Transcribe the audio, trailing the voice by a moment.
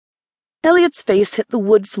Elliot's face hit the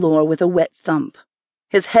wood floor with a wet thump.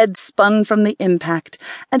 His head spun from the impact,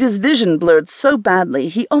 and his vision blurred so badly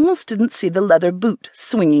he almost didn't see the leather boot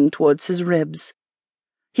swinging towards his ribs.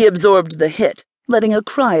 He absorbed the hit, letting a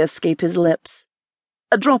cry escape his lips.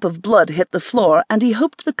 A drop of blood hit the floor, and he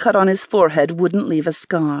hoped the cut on his forehead wouldn't leave a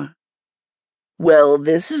scar. "Well,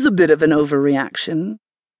 this is a bit of an overreaction."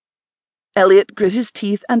 Elliot grit his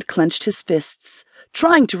teeth and clenched his fists,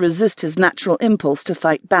 trying to resist his natural impulse to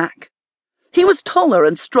fight back. He was taller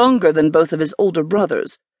and stronger than both of his older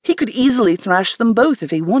brothers. He could easily thrash them both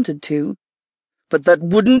if he wanted to. "But that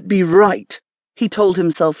wouldn't be right," he told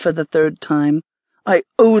himself for the third time. "I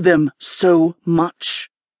owe them so much."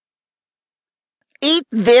 "Eat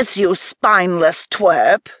this, you spineless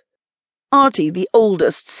twerp," Artie, the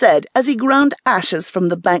oldest, said as he ground ashes from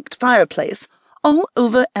the banked fireplace all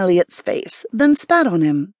over Elliot's face, then spat on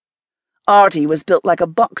him. Artie was built like a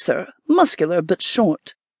boxer, muscular but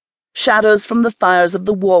short. Shadows from the fires of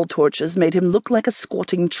the wall torches made him look like a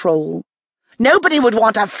squatting troll. "Nobody would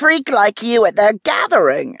want a freak like you at their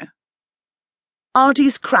gathering."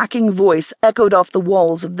 Artie's cracking voice echoed off the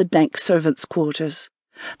walls of the dank servants' quarters.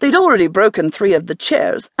 They'd already broken 3 of the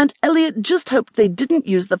chairs, and Elliot just hoped they didn't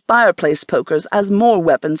use the fireplace pokers as more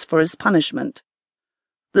weapons for his punishment.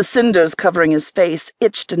 The cinders covering his face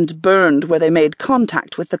itched and burned where they made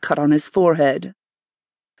contact with the cut on his forehead.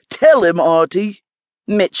 "Tell him, Artie,"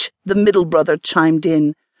 Mitch, the middle brother, chimed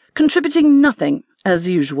in, contributing nothing, as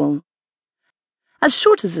usual. As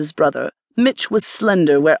short as his brother, Mitch was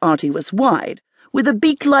slender where Artie was wide, with a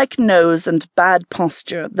beak-like nose and bad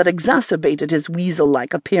posture that exacerbated his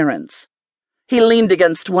weasel-like appearance. He leaned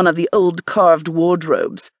against one of the old carved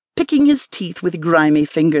wardrobes, picking his teeth with grimy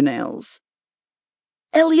fingernails.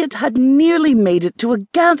 Elliot had nearly made it to a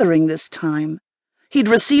gathering this time. He'd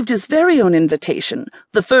received his very own invitation,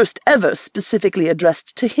 the first ever specifically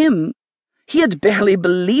addressed to him. He had barely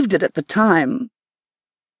believed it at the time.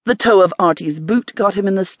 The toe of Artie's boot got him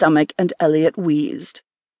in the stomach, and Elliot wheezed.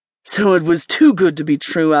 "So it was too good to be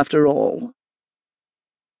true after all."